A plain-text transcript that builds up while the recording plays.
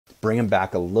bring them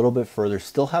back a little bit further,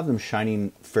 still have them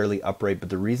shining fairly upright. But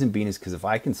the reason being is because if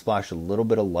I can splash a little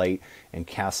bit of light and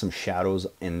cast some shadows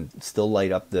and still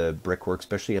light up the brickwork,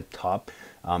 especially up top,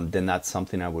 then that's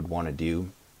something I would want to do.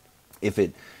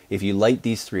 If you light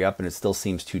these three up and it still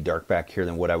seems too dark back here,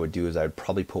 then what I would do is I would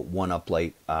probably put one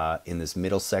uplight in this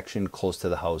middle section close to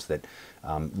the house that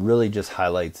really just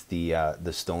highlights the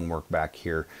stonework back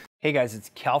here. Hey guys, it's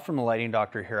Cal from The Lighting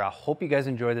Doctor here. I hope you guys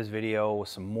enjoy this video with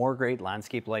some more great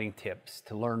landscape lighting tips.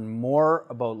 To learn more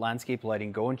about landscape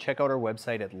lighting, go and check out our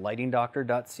website at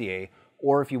lightingdoctor.ca,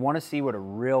 or if you want to see what a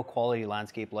real quality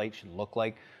landscape light should look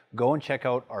like, go and check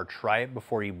out our try it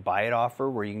before you buy it offer,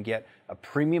 where you can get a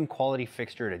premium quality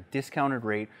fixture at a discounted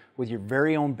rate with your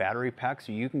very own battery pack,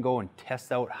 so you can go and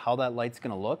test out how that light's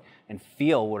going to look and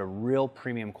feel what a real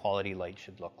premium quality light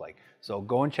should look like. So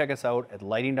go and check us out at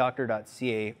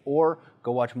lightingdoctor.ca, or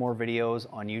go watch more videos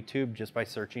on YouTube just by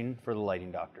searching for The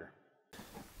Lighting Doctor.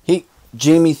 Hey,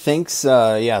 Jamie, thanks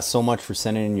so much for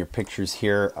sending in your pictures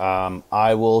here.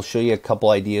 I will show you a couple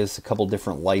ideas, a couple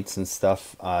different lights and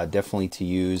stuff definitely to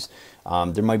use.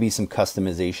 There might be some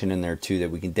customization in there too that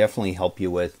we can definitely help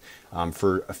you with.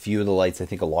 For a few of the lights, I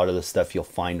think a lot of the stuff you'll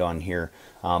find on here,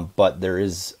 but there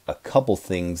is a couple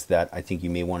things that I think you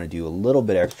may want to do a little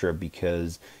bit extra,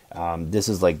 because this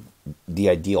is like the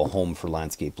ideal home for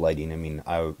landscape lighting. I mean,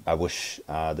 I wish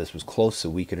this was close so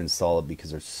we could install it,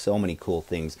 because there's so many cool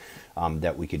things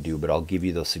that we could do, but I'll give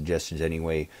you those suggestions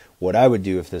anyway, what I would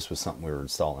do if this was something we were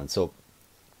installing. So,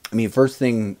 I mean, first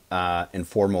thing and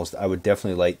foremost, I would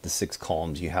definitely light the 6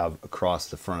 columns you have across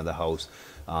the front of the house.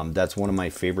 That's one of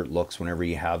my favorite looks whenever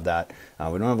you have that.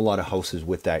 We don't have a lot of houses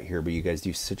with that here, but you guys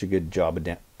do such a good job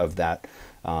of that.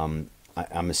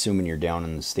 I'm assuming you're down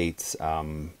in the States,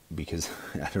 because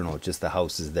I don't know, just the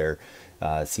houses there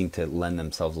seem to lend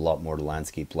themselves a lot more to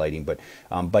landscape lighting. But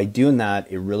by doing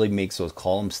that, it really makes those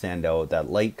columns stand out. That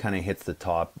light kind of hits the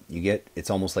top. It's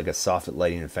almost like a soft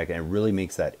lighting effect, and it really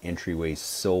makes that entryway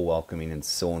so welcoming and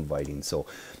so inviting. So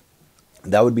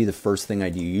that would be the first thing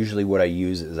I do. Usually what I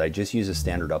use is I just use a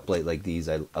standard uplight like these.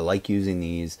 I like using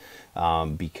these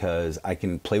because I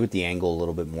can play with the angle a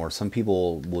little bit more. Some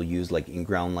people will use like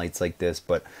in-ground lights like this,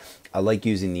 but I like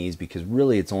using these because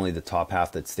really it's only the top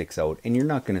half that sticks out, and you're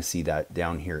not going to see that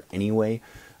down here anyway.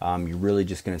 You're really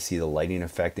just going to see the lighting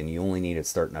effect, and you only need it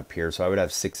starting up here. So I would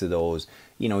have 6 of those.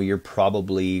 You know, you're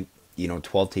probably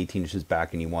 12 to 18 inches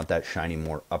back, and you want that shining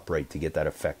more upright to get that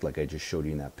effect like I just showed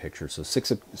you in that picture. So six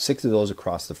of those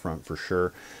across the front for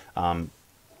sure.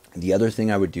 The other thing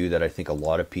I would do that I think a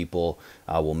lot of people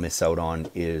will miss out on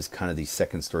is kind of these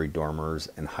second story dormers,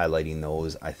 and highlighting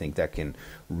those. I think that can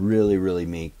really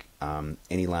make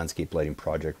any landscape lighting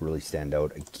project really stand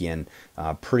out. Again,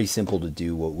 pretty simple to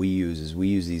do. What we use is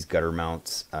these gutter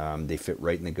mounts. They fit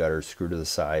right in the gutter, screw to the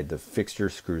side. The fixture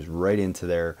screws right into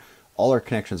there. All our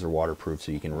connections are waterproof,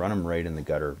 so you can run them right in the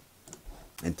gutter.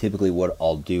 And typically what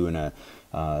I'll do in a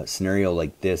scenario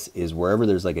like this is wherever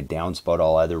there's like a downspout,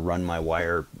 I'll either run my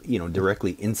wire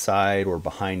directly inside or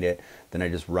behind it. Then I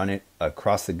just run it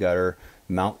across the gutter,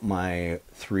 mount my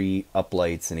 3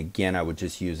 uplights, and again I would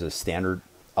just use a standard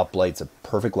uplight. It's a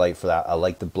perfect light for that. I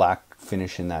like the black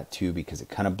finish in that too, because it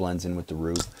kind of blends in with the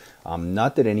roof.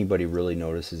 Not that anybody really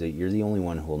notices it. You're the only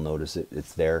one who will notice it.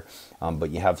 It's there.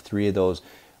 But you have 3 of those.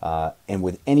 And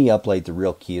with any uplight, the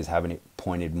real key is having it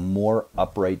pointed more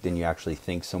upright than you actually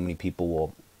think. So many people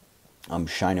will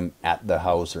shine them at the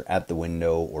house or at the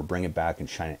window, or bring it back and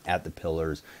shine it at the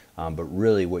pillars. But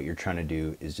really what you're trying to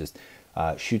do is just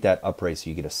shoot that upright so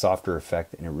you get a softer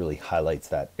effect, and it really highlights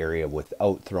that area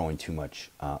without throwing too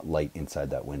much light inside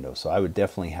that window. So I would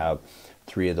definitely have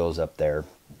 3 of those up there.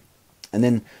 And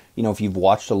then, if you've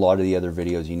watched a lot of the other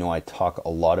videos, I talk a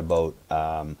lot about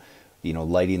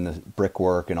lighting the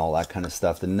brickwork and all that kind of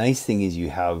stuff. The nice thing is you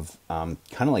have kind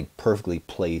of like perfectly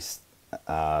placed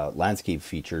landscape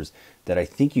features that I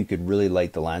think you could really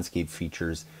light the landscape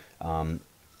features. And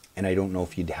I don't know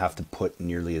if you'd have to put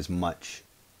nearly as much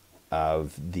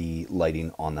of the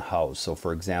lighting on the house. So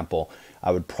for example,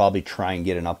 I would probably try and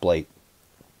get an uplight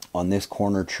on this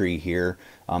corner tree here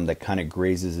that kind of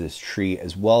grazes this tree,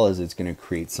 as well as it's going to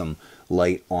create some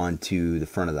light onto the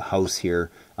front of the house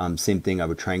here. Same thing, I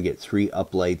would try and get 3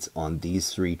 uplights on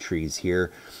these 3 trees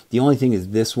here. The only thing is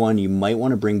this one, you might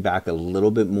want to bring back a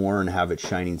little bit more and have it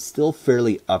shining still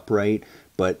fairly upright,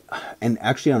 and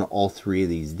actually on all 3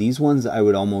 of these ones, I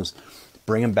would almost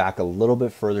bring them back a little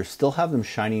bit further, still have them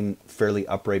shining fairly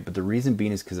upright. But the reason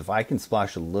being is because if I can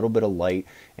splash a little bit of light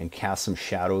and cast some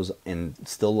shadows and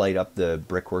still light up the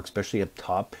brickwork, especially up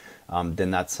top,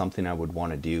 then that's something I would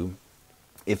want to do.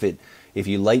 if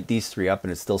you light these three up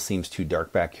and it still seems too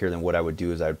dark back here, then what I would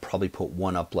do is I would probably put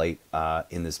one uplight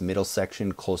in this middle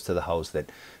section close to the house that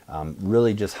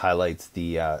really just highlights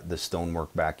the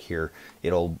stonework back here.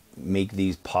 It'll make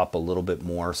these pop a little bit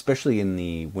more, especially in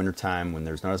the wintertime when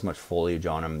there's not as much foliage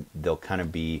on them. They'll kind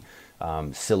of be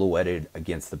silhouetted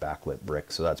against the backlit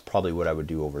brick. So that's probably what I would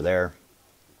do over there.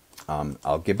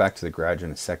 I'll get back to the garage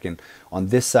in a second. On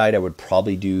this side, I would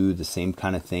probably do the same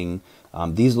kind of thing.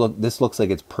 This looks like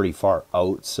it's pretty far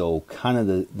out, so kind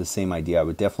of the same idea. I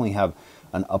would definitely have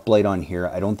an uplight on here.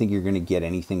 I don't think you're going to get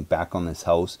anything back on this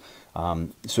house.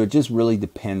 So it just really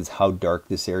depends how dark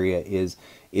this area is.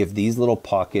 If these little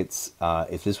pockets,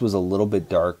 if this was a little bit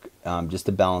dark, just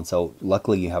to balance out,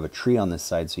 luckily you have a tree on this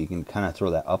side, so you can kind of throw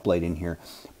that uplight in here.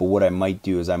 But what I might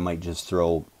do is I might just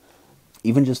throw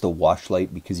even just a wash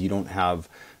light, because you don't have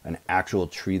an actual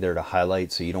tree there to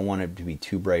highlight, so you don't want it to be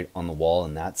too bright on the wall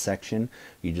in that section.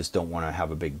 You just don't want to have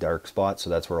a big dark spot,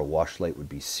 so that's where a wash light would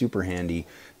be super handy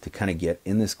to kind of get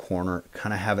in this corner,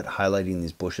 kind of have it highlighting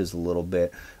these bushes a little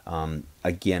bit.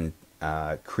 Again,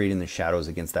 creating the shadows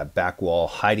against that back wall,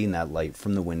 hiding that light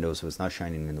from the window so it's not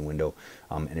shining in the window,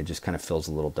 and it just kind of fills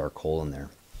a little dark hole in there.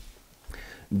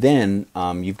 Then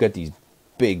you've got these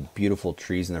big, beautiful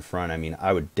trees in the front. I mean,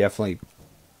 I would definitely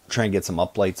try and get some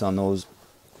uplights on those.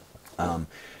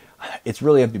 It's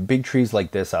really up to big trees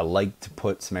like this. I like to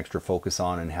put some extra focus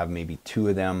on and have maybe two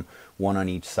of them, one on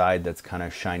each side, that's kind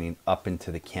of shining up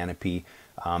into the canopy.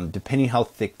 Depending how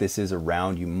thick this is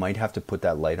around, you might have to put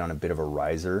that light on a bit of a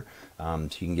riser, so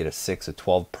you can get a 6, a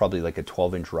 12, probably like a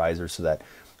 12-inch riser, so that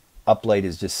uplight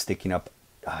is just sticking up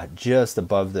just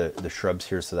above the shrubs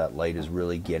here, so that light is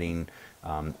really getting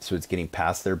so it's getting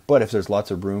past there. But if there's lots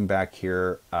of room back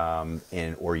here,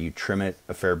 or you trim it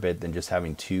a fair bit, then just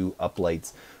having two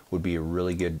uplights would be a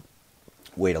really good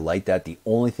way to light that. The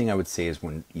only thing I would say is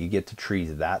when you get to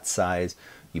trees that size,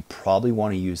 you probably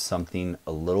want to use something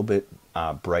a little bit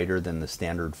brighter than the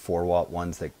standard 4-watt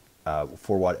ones, that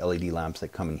 4-watt LED lamps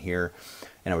that come in here.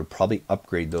 And I would probably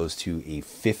upgrade those to a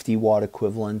 50-watt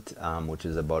equivalent, which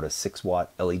is about a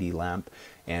 6-watt LED lamp,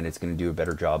 and it's going to do a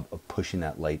better job of pushing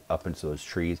that light up into those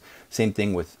trees. Same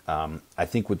thing with, I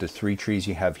think with the 3 trees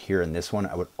you have here in this one,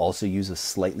 I would also use a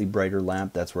slightly brighter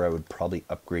lamp. That's where I would probably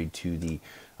upgrade to the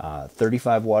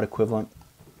 35-watt equivalent,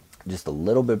 just a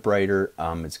little bit brighter.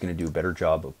 It's going to do a better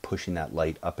job of pushing that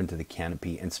light up into the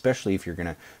canopy, and especially if you're going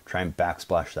to try and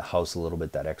backsplash the house a little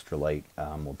bit, that extra light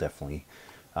will definitely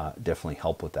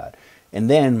help with that. And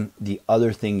then the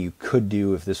other thing you could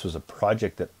do, if this was a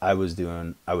project that I was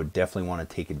doing, I would definitely want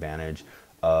to take advantage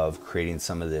of creating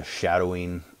some of the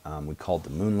shadowing. We call it the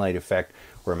moonlight effect,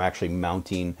 where I'm actually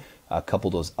mounting a couple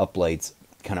of those uplights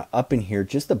kind of up in here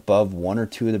just above 1 or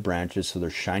 2 of the branches, so they're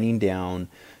shining down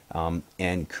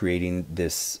and creating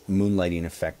this moonlighting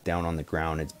effect down on the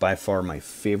ground. It's by far my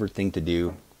favorite thing to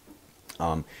do.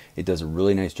 It does a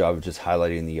really nice job of just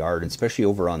highlighting the yard, especially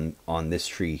over on this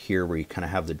tree here where you kind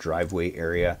of have the driveway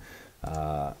area.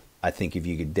 I think if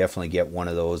you could definitely get one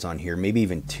of those on here, maybe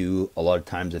even 2. A lot of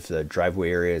times if the driveway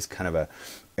area is kind of a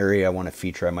area I want to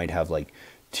feature, I might have like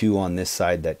 2 on this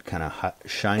side that kind of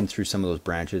shine through some of those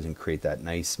branches and create that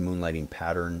nice moonlighting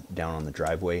pattern down on the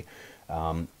driveway.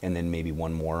 And then maybe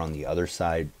 1 more on the other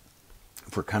side.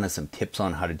 For kind of some tips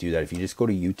on how to do that, if you just go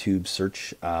to YouTube,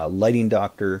 search Lighting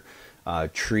Doctor,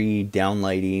 tree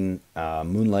downlighting,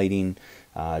 moonlighting,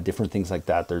 different things like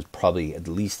that. There's probably at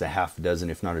least a half a dozen,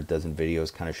 if not a dozen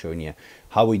videos kind of showing you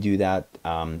how we do that,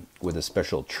 with a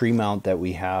special tree mount that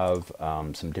we have,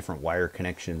 some different wire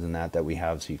connections and that we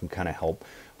have, so you can kind of help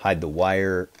hide the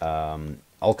wire,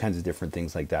 all kinds of different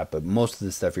things like that. But most of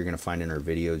the stuff you're going to find in our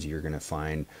videos, you're going to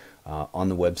find on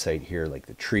the website here, like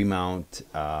the tree mount,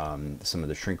 some of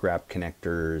the shrink wrap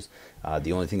connectors.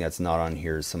 The only thing that's not on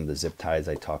here is some of the zip ties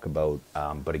I talk about.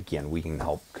 But again, we can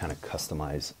help kind of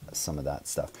customize some of that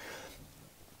stuff.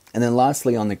 And then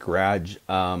lastly, on the garage,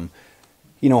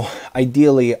 you know,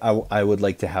 ideally I would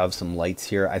like to have some lights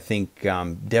here. I think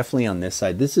definitely on this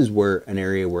side, this is where an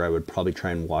area where I would probably try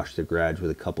and wash the garage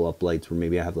with a couple uplights, where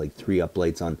maybe I have like 3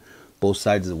 uplights on both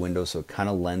sides of the window, so it kind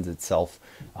of lends itself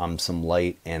some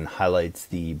light and highlights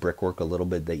the brickwork a little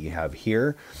bit that you have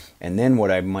here. And then what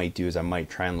I might do is I might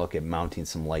try and look at mounting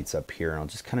some lights up here, and I'll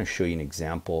just kind of show you an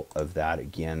example of that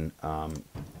again.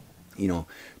 You know,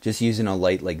 just using a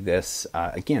light like this,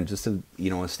 again, just a, you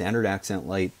know, a standard accent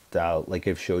light, like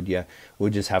I've showed you.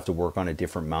 We'll just have to work on a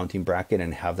different mounting bracket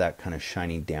and have that kind of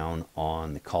shining down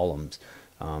on the columns.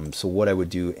 So what I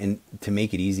would do, and to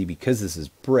make it easy, because this is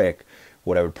brick,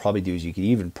 what I would probably do is you could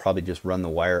even probably just run the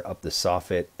wire up the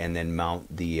soffit and then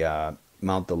mount the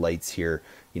mount the lights here,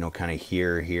 you know, kind of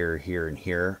here, here, here, and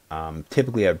here.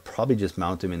 Typically I'd probably just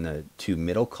mount them in the 2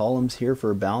 middle columns here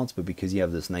for a balance, but because you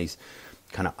have this nice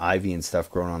kind of ivy and stuff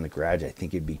growing on the garage, I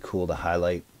think it'd be cool to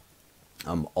highlight.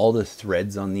 All the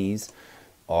threads on these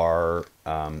are,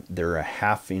 they're a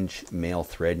 1/2 inch male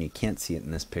thread, and you can't see it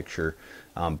in this picture,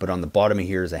 but on the bottom of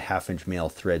here is a 1/2 inch male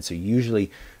thread. So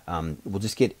usually we'll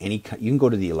just get any, you can go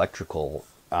to the electrical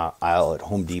aisle at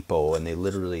Home Depot, and they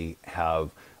literally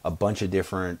have a bunch of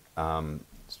different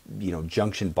you know,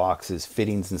 junction boxes,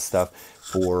 fittings and stuff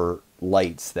for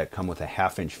lights that come with a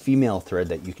 1/2 inch female thread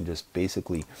that you can just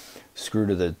basically screw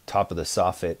to the top of the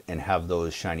soffit and have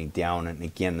those shining down. And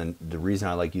again, the reason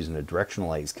I like using a directional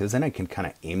light is because then I can kind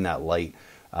of aim that light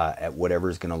at whatever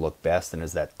is going to look best. And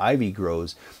as that ivy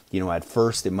grows, you know, at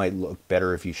first it might look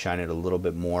better if you shine it a little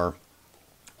bit more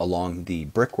along the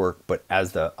brickwork, but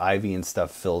as the ivy and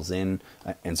stuff fills in,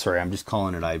 and sorry, I'm just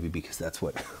calling it ivy because that's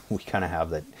what we kind of have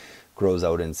that grows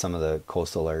out in some of the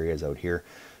coastal areas out here.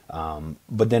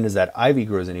 But then as that ivy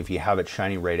grows in, if you have it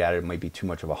shining right at it, it might be too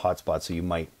much of a hot spot, so you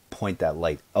might point that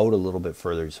light out a little bit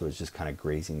further so it's just kind of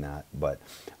grazing that. But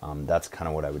that's kind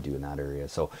of what I would do in that area.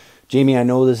 So Jamie, I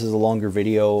know this is a longer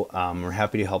video. We're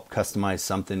happy to help customize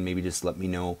something. Maybe just let me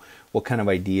know what kind of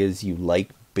ideas you like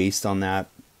based on that,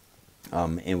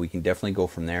 and we can definitely go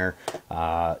from there.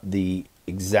 The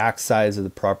exact size of the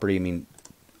property, I mean,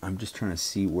 I'm just trying to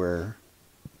see where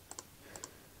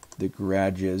the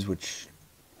garage is, which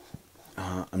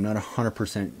I'm not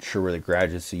 100% sure where the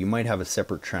garage is, so you might have a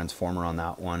separate transformer on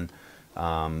that one.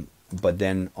 But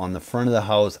then on the front of the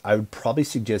house, I would probably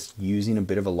suggest using a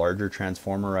bit of a larger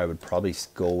transformer. I would probably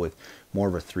go with more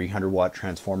of a 300 watt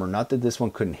transformer. Not that this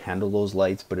one couldn't handle those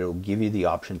lights, but it'll give you the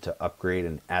option to upgrade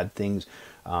and add things,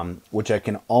 which I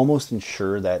can almost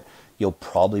ensure that you'll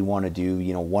probably want to do.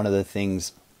 You know, one of the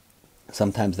things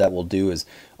sometimes that we'll do is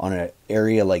on an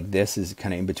area like this is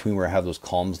kind of in between where I have those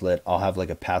columns lit, I'll have like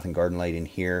a path and garden light in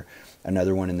here,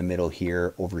 another one in the middle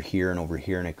here, over here, and over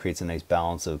here, and it creates a nice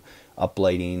balance of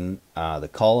uplighting the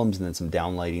columns and then some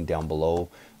downlighting down below,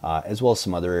 as well as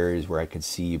some other areas where I could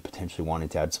see you potentially wanting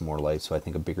to add some more light. So I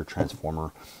think a bigger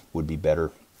transformer would be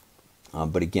better.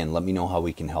 But again, let me know how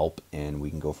we can help and we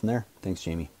can go from there. Thanks,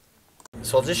 Jamie.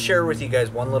 So I'll just share with you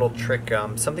guys one little trick,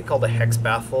 something called a hex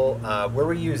baffle. Where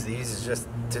we use these is just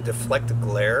to deflect the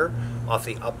glare off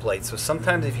the uplight. So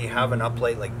sometimes if you have an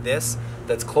uplight like this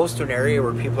that's close to an area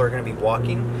where people are going to be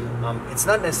walking, it's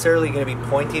not necessarily going to be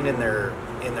pointing in their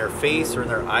face or in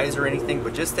their eyes or anything,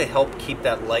 but just to help keep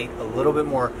that light a little bit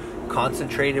more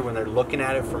concentrated when they're looking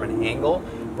at it from an angle,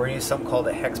 we're going to use something called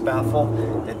a hex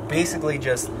baffle that basically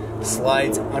just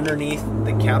slides underneath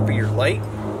the cap of your light.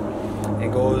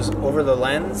 It goes over the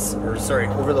lens, or sorry,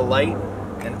 over the light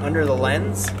and under the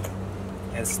lens,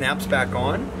 and snaps back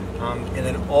on. And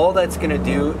then all that's going to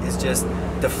do is just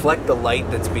deflect the light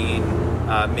that's being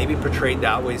maybe portrayed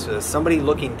that way. So as somebody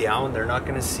looking down, they're not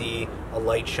going to see a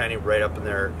light shining right up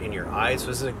in your eyes. So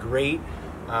this is a great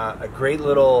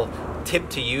little tip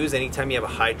to use anytime you have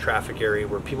a high traffic area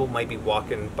where people might be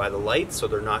walking by the light, so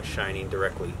they're not shining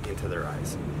directly into their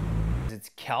eyes. It's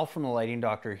Cal from the Lighting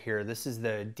Doctor here. This is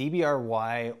the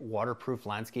DBRY waterproof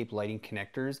landscape lighting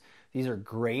connectors. These are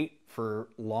great for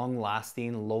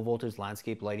long-lasting, low-voltage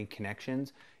landscape lighting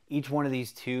connections. Each one of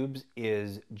these tubes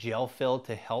is gel-filled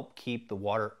to help keep the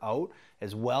water out,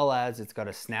 as well as it's got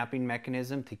a snapping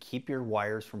mechanism to keep your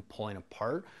wires from pulling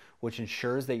apart, which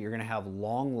ensures that you're going to have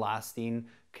long-lasting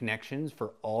connections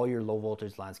for all your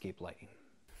low-voltage landscape lighting.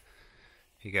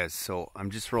 Hey guys, so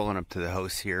I'm just rolling up to the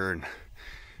house here, and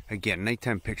again,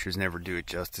 nighttime pictures never do it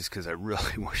justice because I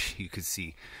really wish you could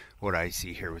see what I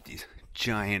see here with these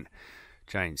giant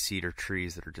cedar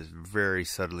trees that are just very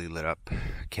subtly lit up,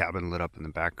 a cabin lit up in the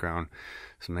background,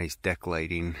 some nice deck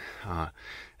lighting,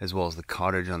 as well as the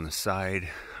cottage on the side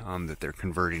that they're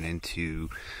converting into,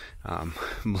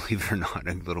 believe it or not,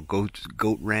 a little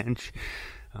goat ranch.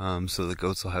 So the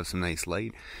goats will have some nice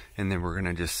light, and then we're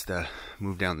gonna just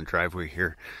move down the driveway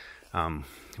here,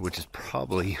 which is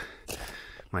probably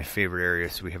my favorite area.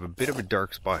 So we have a bit of a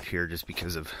dark spot here just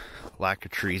because of lack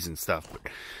of trees and stuff,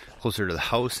 but closer to the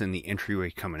house and the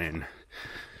entryway coming in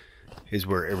is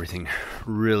where everything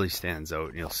really stands out.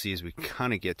 And you'll see as we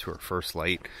kind of get to our first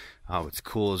light, what's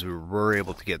cool is we were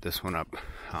able to get this one up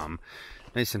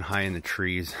nice and high in the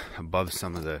trees above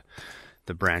some of the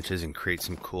branches and create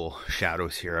some cool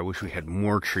shadows here. I wish we had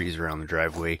more trees around the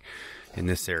driveway in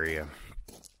this area.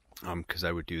 because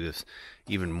I would do this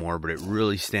even more, but it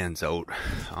really stands out.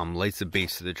 Lights the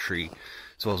base of the tree,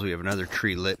 as well as we have another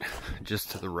tree lit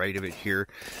just to the right of it here.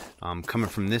 Coming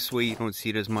from this way, you don't see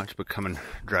it as much, but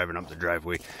driving up the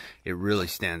driveway, it really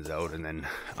stands out. And then,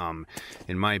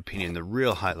 in my opinion, the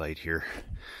real highlight here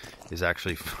is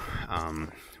actually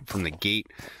from the gate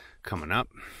coming up.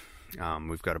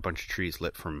 We've got a bunch of trees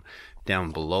lit from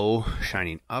down below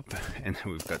shining up, and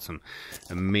then we've got some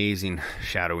amazing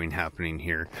shadowing happening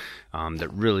here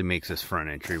that really makes this front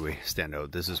entryway stand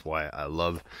out. This is why I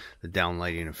love the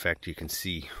downlighting effect. We can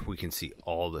see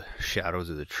all the shadows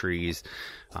of the trees,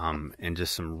 and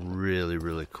just some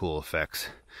really cool effects.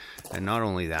 And not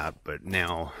only that, but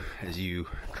now as you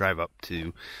drive up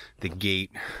to the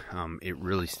gate, it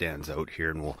really stands out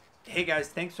here. And hey guys,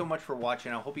 thanks so much for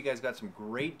watching. I hope you guys got some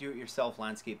great do-it-yourself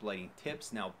landscape lighting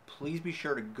tips. Now, please be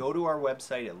sure to go to our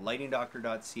website at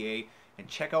lightingdoctor.ca and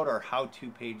check out our how-to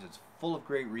page. It's full of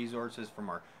great resources, from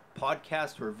our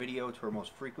podcast to our video to our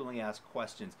most frequently asked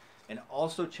questions. And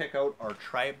also check out our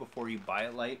Try It Before You Buy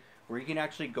It light, where you can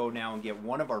actually go now and get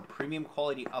one of our premium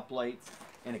quality uplights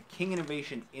and a King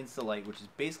Innovation Insta-Light, which is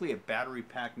basically a battery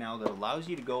pack now that allows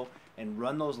you to go and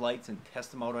run those lights and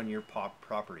test them out on your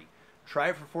property. Try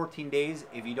it for 14 days.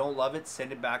 If you don't love it,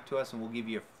 send it back to us and we'll give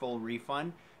you a full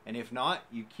refund. And if not,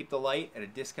 you keep the light at a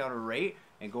discounted rate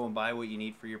and go and buy what you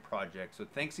need for your project. So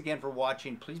thanks again for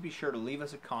watching. Please be sure to leave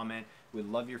us a comment. We'd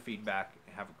love your feedback.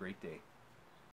 Have a great day.